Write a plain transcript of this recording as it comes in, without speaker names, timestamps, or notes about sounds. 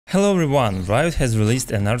Hello everyone, Riot has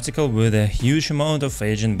released an article with a huge amount of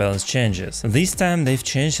agent balance changes. This time they've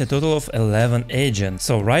changed a total of 11 agents,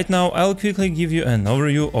 so right now I'll quickly give you an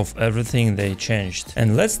overview of everything they changed.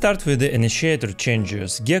 And let's start with the initiator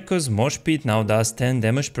changes. Gecko's mosh pit now does 10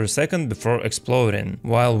 damage per second before exploding,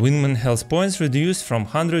 while Wingman health points reduced from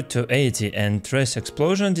 100 to 80 and Trace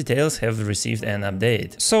explosion details have received an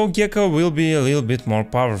update. So Gecko will be a little bit more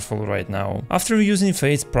powerful right now. After using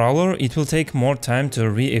Fate's Prowler, it will take more time to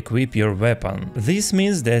re-equip your weapon. This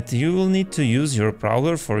means that you will need to use your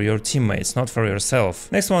Prowler for your teammates, not for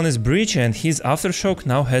yourself. Next one is Breach, and his Aftershock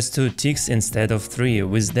now has 2 ticks instead of 3,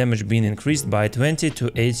 with damage being increased by 20 to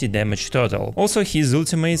 80 damage total. Also his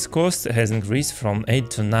ultimate's cost has increased from 8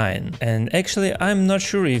 to 9. And actually I'm not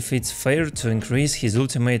sure if it's fair to increase his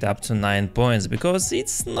ultimate up to 9 points, because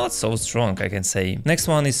it's not so strong, I can say. Next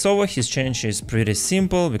one is Sova. His change is pretty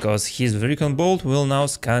simple, because his Recon Bolt will now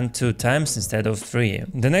scan 2 times instead of 3.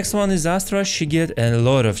 The next one is Astra. She get a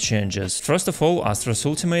lot of changes. First of all, Astra's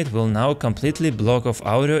ultimate will now completely block off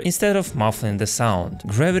audio instead of muffling the sound.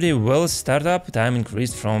 Gravity Well's startup time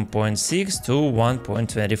increased from 0.6 to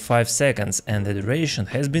 1.25 seconds, and the duration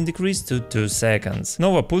has been decreased to 2 seconds.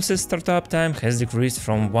 Nova Pulse's startup time has decreased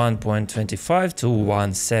from 1.25 to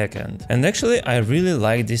 1 second. And actually I really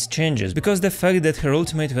like these changes, because the fact that her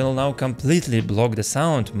ultimate will now completely block the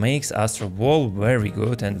sound makes Astra Wall very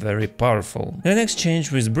good and very powerful. The next change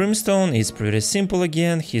with Brimstone is pretty simple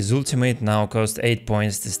again. His ultimate now costs 8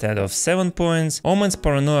 points instead of 7 points. Omen's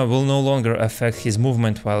Paranoia will no longer affect his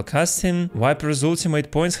movement while casting. Viper's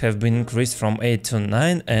ultimate points have been increased from 8 to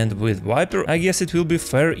 9, and with Viper I guess it will be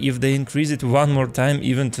fair if they increase it one more time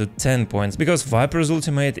even to 10 points, because Viper's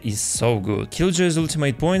ultimate is so good. Killjoy's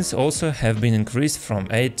ultimate points also have been increased from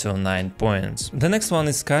 8 to 9 points. The next one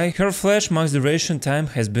is Sky. Her flash max duration time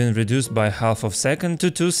has been reduced by half of a second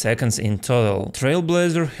to 2 seconds in total.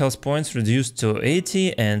 Trailblazer health points reduced to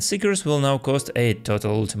 80, and Seekers will now cost 8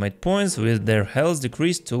 total ultimate points, with their health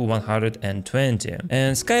decreased to 120.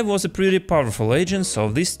 And Sky was a pretty powerful agent, so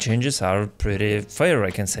these changes are pretty fair,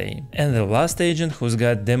 I can say. And the last agent who's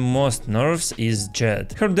got the most nerfs is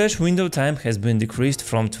Jett. Her dash window time has been decreased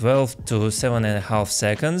from 12 to 7.5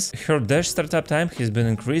 seconds. Her dash startup time has been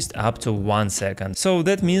increased up to 1 second. So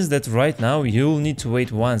that means that right now you'll need to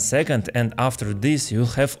wait 1 second, and after this you'll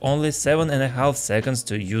have only 7.5 seconds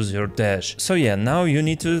to use your dash. So yeah, now you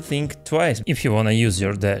need to think twice if you wanna use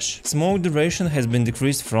your dash. Smoke duration has been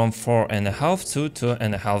decreased from 4.5 to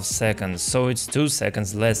 2.5 seconds, so it's 2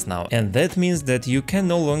 seconds less now, and that means that you can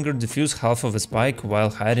no longer defuse half of a spike while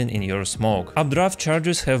hiding in your smoke. Updraft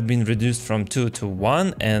charges have been reduced from 2 to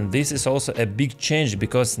 1, and this is also a big change,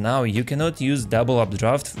 because now you cannot use double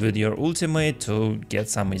updraft with your ultimate to get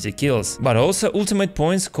some easy kills. But also ultimate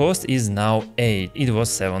points cost is now 8, it was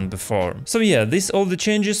 7 before. So yeah, this all the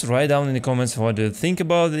changes. Write down in the comments what do you think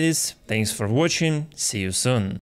about this. Thanks for watching, see you soon.